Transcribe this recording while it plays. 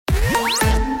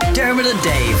Dermot and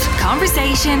Dave.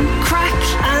 Conversation, crack,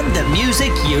 And the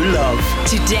music you love.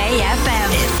 Today FM.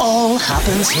 It all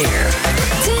happens here.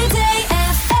 Today FM.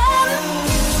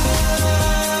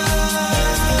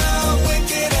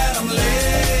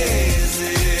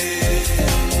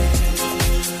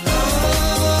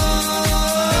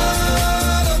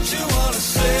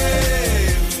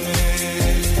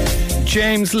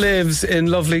 James lives in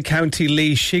lovely County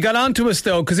Laois. He got on to us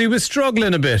though because he was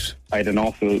struggling a bit. I had an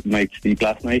awful night's sleep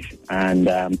last night and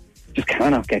just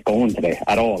cannot get going today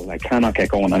at all. I cannot get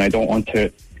going, and I don't want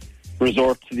to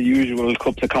resort to the usual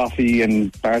cups of coffee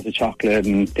and bars of chocolate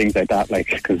and things like that,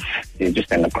 because you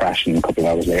just end up crashing a couple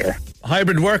of hours later.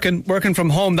 Hybrid working from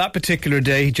home that particular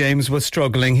day, James was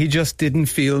struggling. He just didn't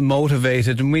feel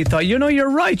motivated, and we thought, you're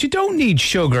right, you don't need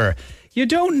sugar. You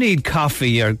don't need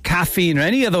coffee or caffeine or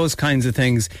any of those kinds of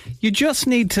things. You just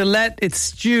need to let it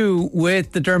stew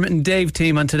with the Dermot and Dave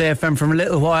team on Today FM for a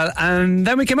little while. And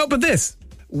then we came up with this.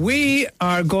 We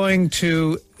are going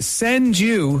to send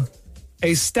you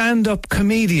a stand-up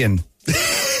comedian who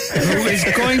is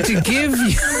going to give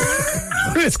you...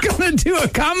 who is going to do a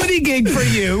comedy gig for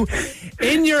you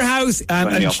in your house.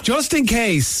 And just in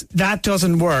case that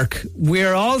doesn't work,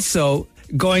 we're also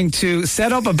going to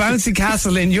set up a bouncy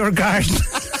castle in your garden.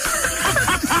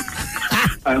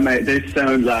 Mate, this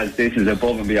sounds, lads, this is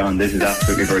above and beyond. This is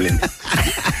absolutely brilliant.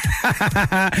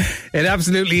 It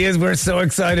absolutely is. We're so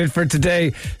excited for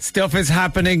today. Stuff is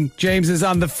happening. James is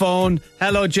on the phone.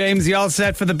 Hello, James. You all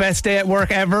set for the best day at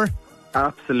work ever?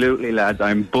 Absolutely, lads.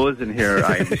 I'm buzzing here.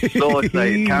 I'm so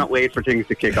excited. Can't wait for things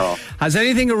to kick off. Has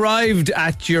anything arrived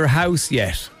at your house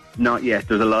yet? Not yet.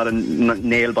 There's a lot of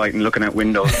nail biting, looking out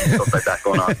windows and stuff like that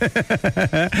going on.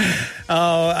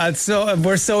 And so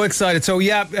we're so excited. So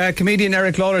comedian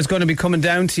Eric Lawler is going to be coming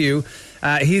down to you.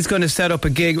 He's going to set up a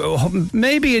gig,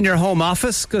 maybe in your home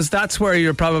office, because that's where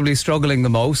you're probably struggling the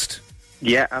most.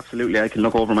 Yeah, absolutely. I can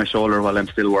look over my shoulder while I'm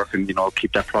still working,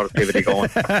 keep that productivity going.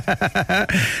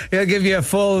 He'll give you a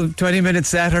full 20-minute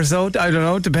set or so, I don't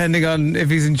know, depending on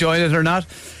if he's enjoying it or not.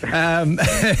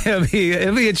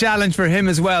 It'll be a challenge for him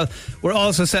as well. We're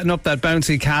also setting up that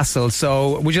bouncy castle.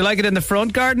 So would you like it in the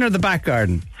front garden or the back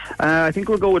garden? I think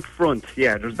we'll go with front.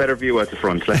 Yeah, there's a better view at the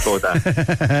front. Let's go with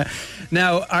that.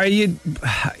 Now, are you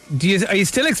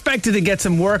still expected to get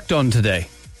some work done today?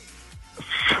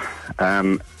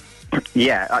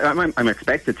 Yeah, I'm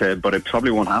expected to, but it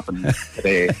probably won't happen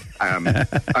today. I'm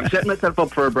setting myself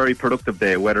up for a very productive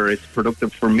day. Whether it's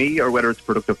productive for me or whether it's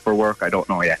productive for work, I don't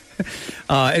know yet.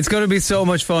 It's going to be so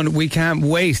much fun. We can't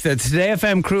wait. The Today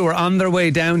FM crew are on their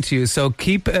way down to you, so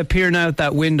keep peering out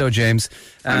that window, James.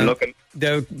 I'm looking.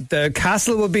 The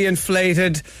castle will be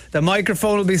inflated. The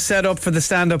microphone will be set up for the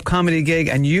stand-up comedy gig,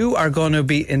 and you are going to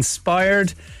be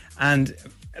inspired and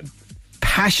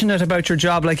passionate about your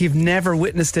job like you've never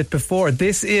witnessed it before.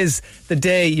 This is the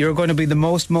day you're going to be the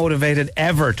most motivated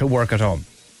ever to work at home.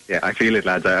 Yeah, I feel it,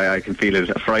 lads. I can feel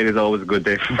it. Friday's always a good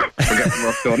day for getting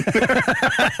work done.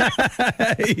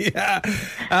 Yeah.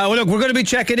 Well, look, we're going to be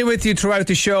checking in with you throughout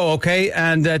the show, okay?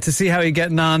 And to see how you're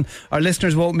getting on. Our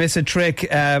listeners won't miss a trick.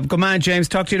 Good man, James.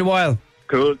 Talk to you in a while.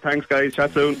 Cool. Thanks, guys.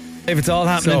 Chat soon. If it's all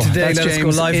happening today, Let's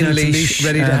James go live in now to Laois, Laois,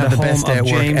 ready to have the best day at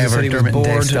work James ever. said he was Dermot and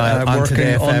Dave bored, style on working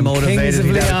Today FM.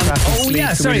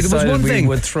 unmotivatedly. Sorry, there was one thing.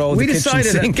 We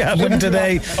decided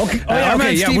today.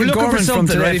 We're looking for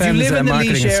something, right? If you live in the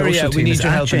Laois area, we need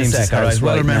your help in a sec, all right?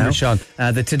 Well remembered, Sean.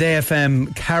 The Today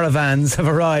FM caravans have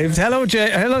arrived. Hello,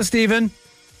 Hello, Stephen.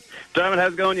 Dermot,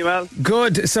 how's it going? You well?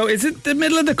 Good. So is it the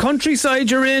middle of the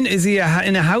countryside you're in? Is he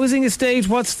in a housing estate?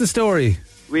 What's the story?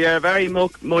 We are very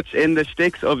much in the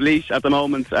sticks of Laois at the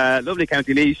moment. Lovely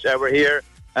County Laois. We're here.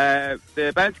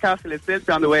 The bounce castle is still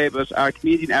on the way, but our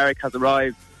comedian Eric has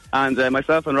arrived, and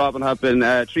myself and Robin have been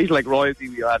treated like royalty.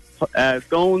 We had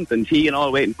scones and tea and all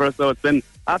waiting for us, so it's been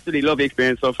absolutely lovely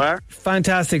experience so far.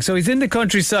 Fantastic. So he's in the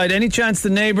countryside. Any chance the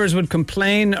neighbours would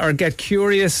complain or get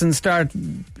curious and start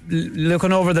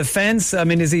looking over the fence? I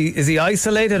mean, is he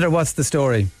isolated or what's the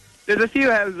story? There's a few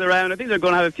houses around. I think they're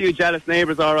going to have a few jealous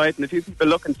neighbours, all right, and a few people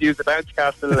looking to use the bounce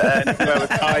castle in a few hours'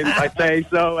 time, I'd say.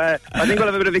 So I think we'll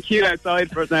have a bit of a queue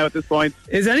outside for us now at this point.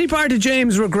 Is any part of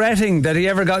James regretting that he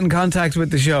ever got in contact with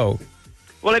the show?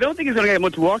 Well, I don't think he's going to get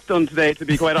much work done today, to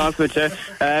be quite honest with you,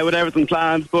 with everything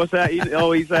planned. But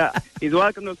he's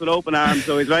welcomed us with open arms,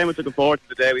 so he's very much looking forward to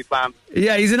the day we planned.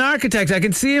 Yeah, he's an architect. I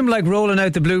can see him like rolling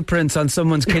out the blueprints on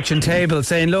someone's kitchen table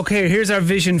saying, look here, here's our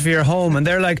vision for your home. And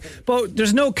they're like, but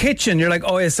there's no kitchen. You're like,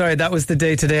 oh yeah, sorry, that was the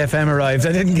day Today FM arrived.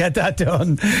 I didn't get that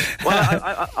done.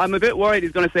 Well, I'm a bit worried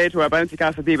he's going to say to our Bouncy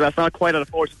Castle people that's not quite at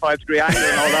a 45-degree angle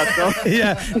and all that stuff.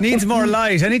 Yeah, needs more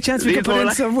light. Any chance we can put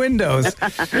in some windows?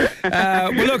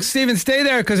 Well, look, Stephen, stay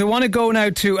there because I want to go now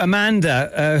to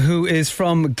Amanda, who is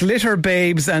from Glitter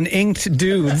Babes and Inked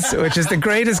Dudes, which is the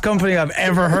greatest company I've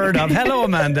ever heard of. Hello,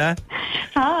 Amanda.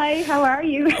 Hi, how are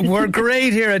you? We're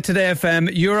great here at Today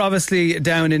FM. You're obviously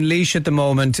down in Laois at the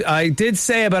moment. I did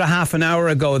say about a half an hour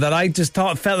ago that I just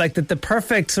felt like that the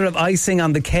perfect sort of icing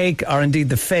on the cake, or indeed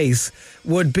the face,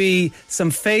 would be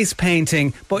some face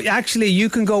painting. But actually, you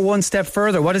can go one step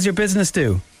further. What does your business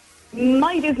do?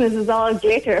 My business is all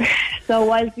glitter. So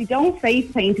whilst we don't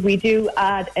face paint, we do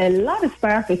add a lot of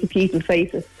sparkle to people's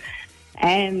faces.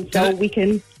 And so we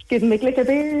can give him a glitter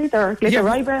beard or glitter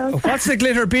eyebrows. What's the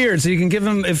glitter beard? So you can give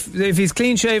him, if he's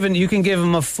clean shaven, you can give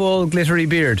him a full glittery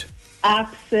beard.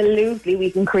 Absolutely, we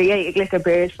can create a glitter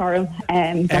beard for him.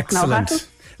 Excellent.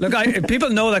 Look,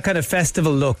 people know that kind of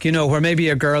festival look, you know, where maybe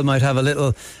a girl might have a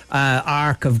little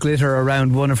arc of glitter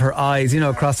around one of her eyes, you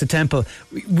know, across the temple.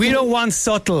 We don't want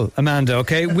subtle, Amanda,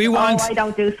 okay? We want. Oh, I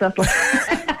don't do subtle.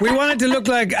 We want it to look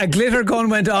like a glitter gun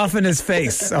went off in his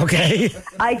face, okay?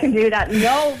 I can do that,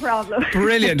 no problem.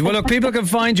 Brilliant. Well, look, people can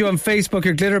find you on Facebook,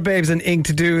 your Glitter Babes and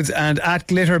Inked Dudes, and at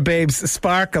Glitter Babes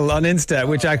Sparkle on Insta,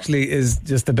 which actually is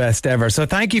just the best ever. So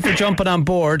thank you for jumping on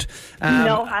board.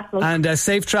 No hassle. And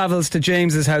safe travels to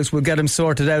James's house. We'll get him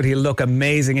sorted out. He'll look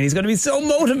amazing, and he's going to be so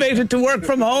motivated to work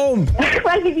from home.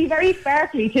 Well, he'd be very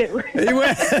sparkly too. He will.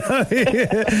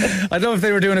 I don't know if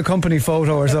they were doing a company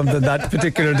photo or something that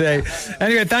particular day.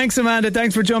 Anyway, thanks, Amanda.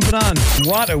 Thanks for jumping on.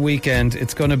 What a weekend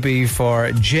it's going to be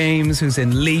for James, who's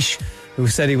in Laois, who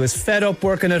said he was fed up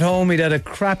working at home. He'd had a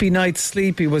crappy night's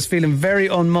sleep. He was feeling very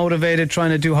unmotivated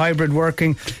trying to do hybrid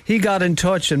working. He got in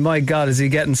touch, and my God, is he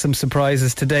getting some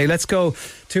surprises today. Let's go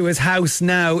to his house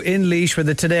now in Laois, where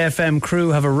the Today FM crew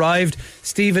have arrived.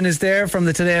 Stephen is there from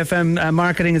the Today FM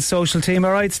marketing and social team.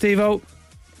 All right, Steve-O?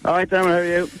 All right, Dermot, how are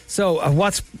you? So,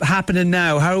 what's happening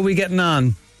now? How are we getting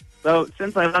on? So,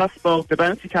 since I last spoke, the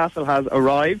Bouncy Castle has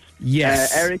arrived.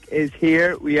 Yes. Eric is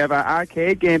here. We have our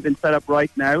arcade game been set up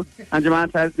right now. And your man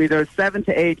tells me there's 7,000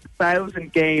 to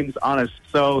 8,000 games on it.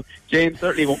 So, James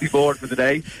certainly won't be bored for the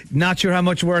day. Not sure how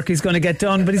much work he's going to get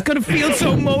done, but he's going to feel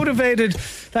so motivated.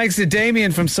 Thanks to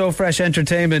Damien from So Fresh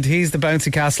Entertainment. He's the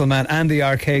Bouncy Castle man and the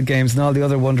arcade games and all the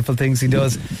other wonderful things he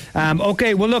does.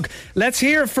 Okay, well, look, let's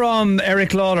hear from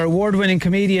Eric Lawler, award-winning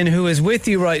comedian who is with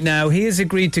you right now. He has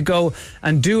agreed to go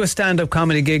and do a stand-up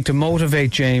comedy gig to motivate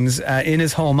James in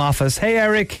his home office. Hey,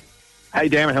 Eric. Hey,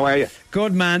 Dermot, how are you?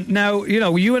 Good, man. Now, you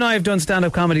know, you and I have done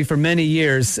stand-up comedy for many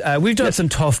years. We've done some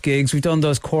tough gigs. We've done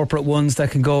those corporate ones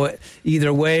that can go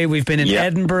either way. We've been in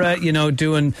Edinburgh, you know,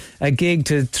 doing a gig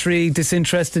to 3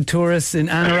 disinterested tourists in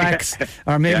anoraks,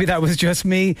 or maybe that was just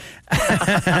me.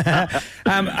 How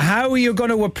are you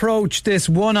going to approach this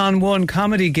one-on-one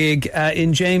comedy gig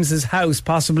in James's house,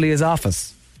 possibly his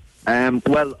office?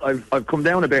 Well, I've come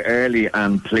down a bit early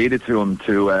and pleaded to him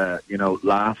to,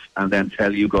 laugh and then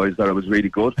tell you guys that it was really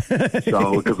good.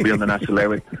 So it doesn't be on the national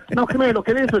airways. No, come here, look,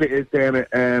 it is what it is, Dermot.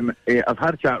 I've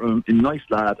had a chat with him, a nice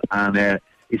lad, and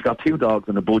he's got 2 dogs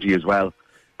and a budgie as well.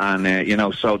 And,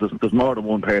 so there's more than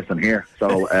one person here.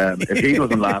 So if he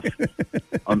doesn't laugh,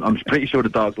 I'm pretty sure the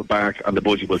dogs will bark and the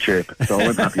budgie will chirp. So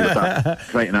I'm happy with that.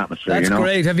 Creating atmosphere, That's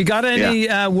great. Have you got any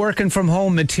working from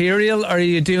home material, or are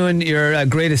you doing your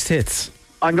greatest hits?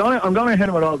 I'm gonna hit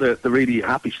him with all the really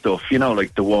happy stuff,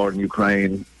 like the war in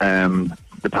Ukraine,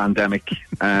 the pandemic,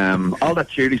 all that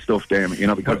cheery stuff, Dermot,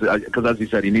 because as you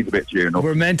said, he needs a bit of cheering up.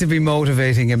 We're meant to be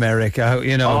motivating him, Eric,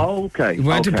 Oh, okay. We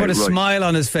want to put a right. smile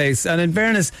on his face. And in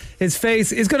fairness, his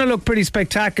face is going to look pretty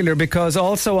spectacular, because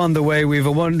also on the way we have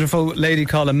a wonderful lady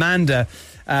called Amanda,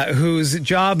 whose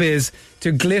job is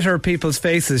to glitter people's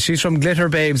faces. She's from Glitter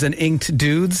Babes and Inked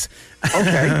Dudes.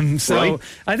 Okay. So right.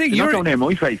 I think you're not going near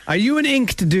my face. Are you an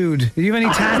inked dude? Do you have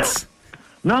any tats?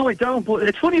 No, I don't, but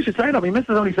it's funny you should say that. My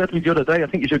missus only said to me the other day, I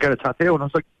think you should get a tattoo. And I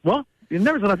was like, what? You've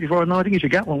never done that before? No, I think you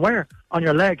should get one. Where? On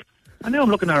your leg. And now I'm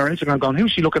looking at her on Instagram going,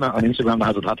 who's she looking at on Instagram that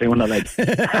has a tattoo on her leg?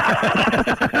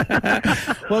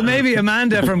 Well, maybe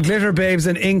Amanda from Glitter Babes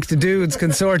and Inked Dudes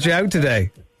can sort you out today.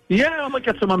 Yeah, I might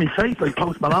get some on my face like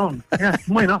Post Malone. Yeah,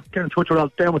 why not? Get in touch with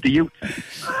all down with the youth.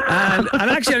 And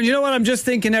actually, you know what I'm just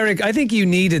thinking, Eric? I think you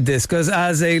needed this, because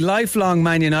as a lifelong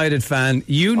Man United fan,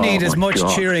 you need as much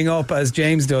cheering up as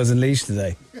James does in Laois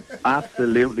today.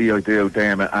 Absolutely, I do,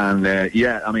 Dermot. And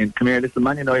yeah, I mean, come here, listen,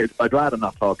 Man United, I'd rather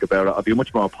not talk about it. I'd be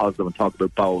much more positive and talk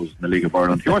about Bows in the League of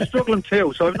Ireland. You're struggling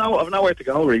too, so I've nowhere to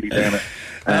go, really, Dermot.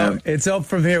 It's up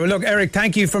from here. Well, look, Eric,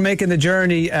 thank you for making the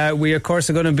journey. We, of course,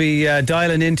 are going to be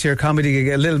dialing into your comedy gig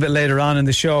a little bit later on in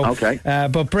the show. Okay.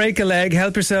 But break a leg,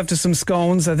 help yourself to some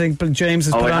scones. I think James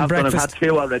has put on breakfast. I've had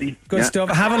 2 already. Good stuff.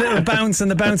 Have a little bounce in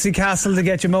the bouncy castle to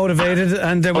get you motivated,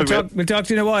 and we'll talk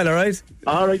to you in a while, all right?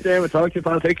 All right, Dermot. Talk to you,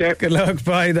 pal. Take care. Good luck.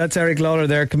 Bye. That's Eric Lawler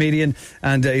there, comedian,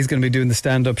 and he's going to be doing the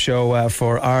stand-up show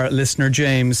for our listener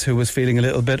James, who was feeling a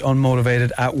little bit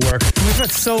unmotivated at work. We've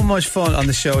had so much fun on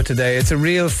the show today. It's a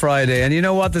real Friday, and you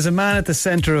know what? There's a man at the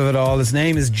centre of it all. His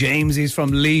name is James. He's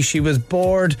from Laois. He was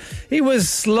bored. He was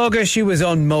sluggish. He was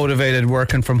unmotivated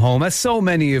working from home, as so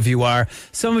many of you are.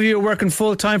 Some of you are working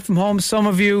full-time from home. Some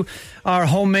of you are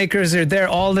homemakers. They're there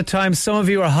all the time. Some of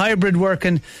you are hybrid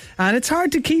working, and it's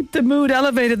hard to keep the mood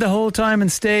elevated the whole time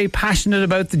and stay passionate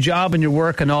about the job and your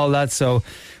work and all that. So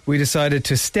we decided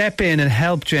to step in and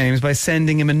help James by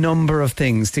sending him a number of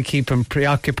things to keep him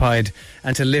preoccupied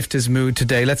and to lift his mood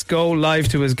today. Let's go live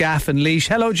to his gaff in Laois.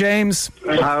 Hello, James.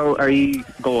 How are you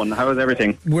going? How is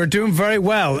everything? We're doing very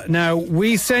well. Now,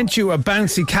 we sent you a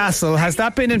bouncy castle. Has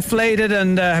that been inflated,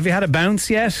 and have you had a bounce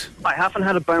yet? I haven't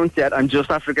had a bounce yet. I'm just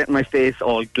after getting my face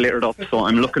all glittered up, so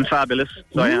I'm looking fabulous.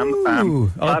 So I am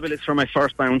fabulous for my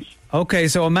first bounce. Okay,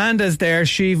 so Amanda's there.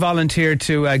 She volunteered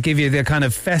to give you the kind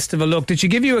of festival look. Did she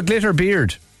give you a glitter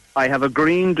beard? I have a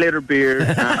green glitter beard,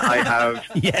 and I have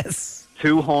yes,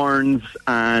 2 horns,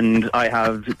 and I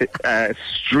have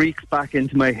streaks back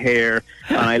into my hair,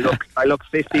 and I look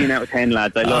 15 out of 10,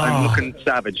 lads. I'm looking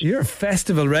savage. You're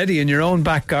festival ready in your own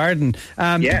back garden.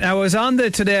 Yeah. Now, I was on the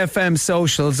Today FM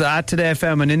socials, at Today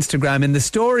FM on Instagram. In the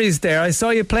stories there, I saw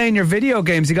you playing your video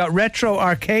games. You got retro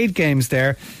arcade games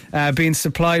there being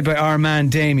supplied by our man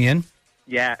Damien.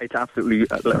 Yeah, it's absolutely,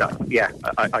 I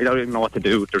don't even know what to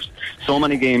do. There's so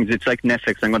many games. It's like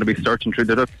Netflix. I'm going to be searching through.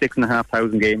 There's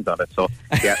 6,500 games on it. So,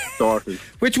 yeah, sorted.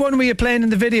 Which one were you playing in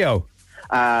the video?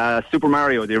 Super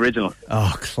Mario, the original.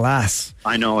 Oh, class.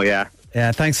 I know, yeah.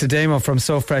 Yeah, thanks to Damo from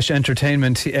So Fresh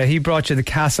Entertainment. He brought you the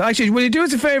castle. Actually, will you do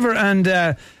us a favour and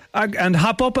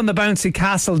hop up on the bouncy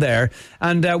castle there?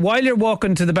 And while you're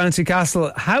walking to the bouncy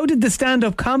castle, how did the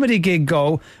stand-up comedy gig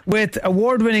go with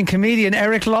award-winning comedian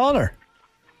Eric Lawler?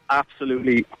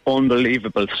 Absolutely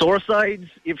unbelievable. Sore sides,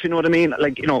 if you know what I mean.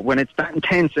 Like, you know, when it's that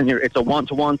intense and it's a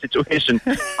one-to-one situation,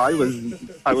 I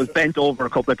was bent over a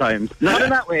couple of times. Not in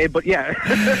that way, but yeah.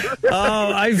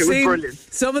 Oh, I've seen brilliant.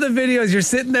 Some of the videos. You're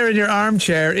sitting there in your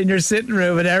armchair in your sitting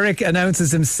room, and Eric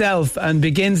announces himself and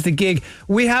begins the gig.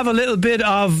 We have a little bit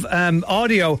of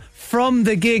audio from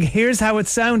the gig. Here's how it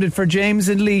sounded for James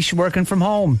in Laois working from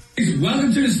home.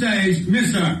 Welcome to the stage,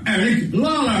 Mr. Eric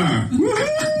Lawler.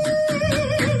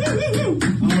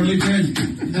 All right, Ken.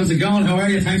 How's it going? How are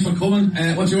you? Thanks for coming.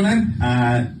 What's your name?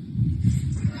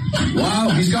 Wow,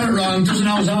 he's got it wrong. Doesn't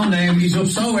know his own name. He's up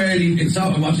so early.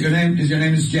 What's your name? Your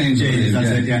name is James. James, that's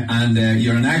it, yeah. And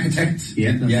you're an architect.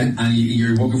 Yeah, yeah. And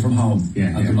you're working from home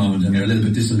at the moment, and you're a little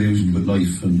bit disillusioned with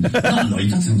life. And not life.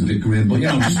 That sounds a bit grim, but you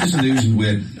know, just disillusioned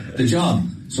with the job.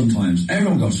 Sometimes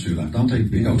everyone goes through that, don't they?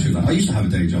 We go through that. I used to have a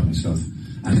day job myself,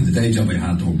 and in the day job I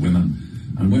had, there were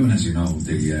women, and women, as you know,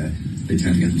 they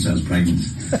tend to get themselves pregnant.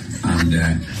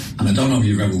 And I don't know if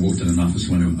you've ever worked in an office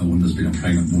when there's been a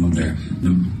pregnant woman there.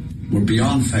 We're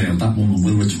beyond fail. That woman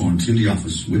will return to the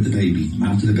office with the baby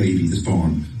after the baby is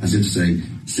born, as if to say,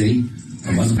 see,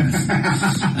 I wasn't.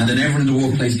 And then everyone in the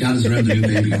workplace gathers around the new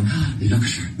baby going, look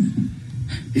at her.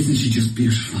 Isn't she just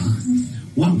beautiful?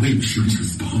 What way was she when she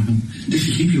was born? Did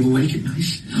she keep you awake at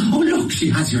night? Oh, look, she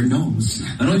has your nose.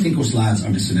 And I think us lads are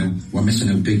missing out. We're missing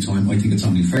out big time. I think it's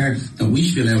only fair that we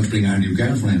should be allowed to bring our new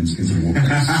girlfriends into the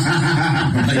workplace.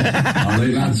 All right,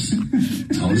 lads.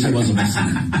 Told us I wasn't missing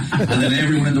out. And then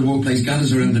everyone in the workplace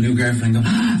gathers around the new girlfriend and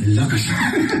goes, look at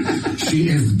her. She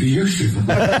is beautiful.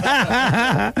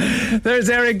 There's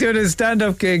Eric doing his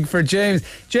stand-up gig for James.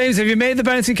 James, have you made the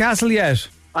bouncy castle yet?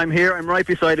 I'm here. I'm right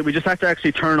beside it. We just have to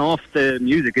actually turn off the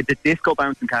music. It's a disco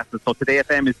bouncing castle, so Today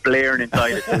FM is blaring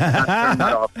inside it. So we have to turn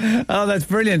that off. Oh, that's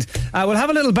brilliant. We'll have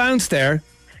a little bounce there.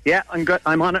 Yeah, I'm good.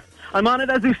 I'm on it. I'm on it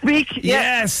as we speak.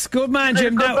 Yes, good man,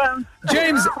 Jim. Now,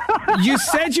 James, you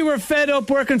said you were fed up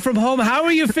working from home. How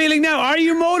are you feeling now? Are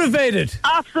you motivated?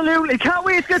 Absolutely. Can't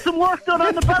wait to get some work done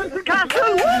on the bouncing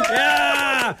castle.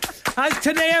 Yeah. Has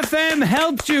Today FM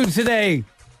helped you today?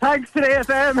 Thanks, Today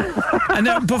FM. And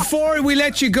now, before we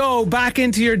let you go back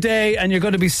into your day, and you're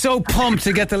going to be so pumped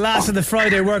to get the last of the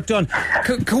Friday work done,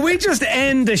 could we just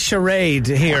end the charade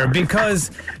here?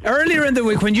 Because earlier in the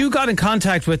week, when you got in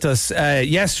contact with us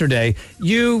yesterday,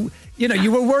 you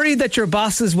you were worried that your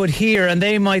bosses would hear and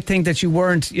they might think that you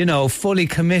weren't, fully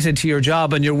committed to your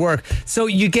job and your work. So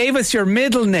you gave us your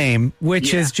middle name,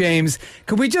 which is James.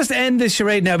 Could we just end this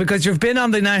charade now? Because you've been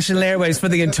on the National Airways for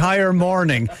the entire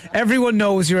morning. Everyone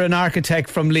knows you're an architect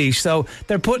from Laois, so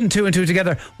they're putting two and two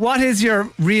together. What is your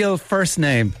real first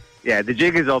name? Yeah, the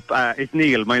jig is up. It's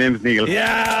Neil. My name's Neil.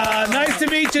 Yeah, nice to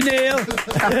meet you, Neil.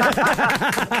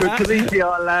 Good to meet you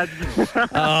all, lads.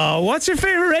 What's your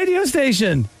favourite radio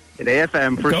station? At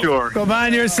AFM, for sure. Go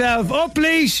on yourself. Up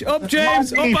Laois, up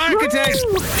James, up Architect.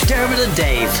 Dermot and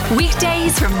Dave.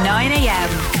 Weekdays from 9 a.m.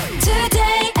 Today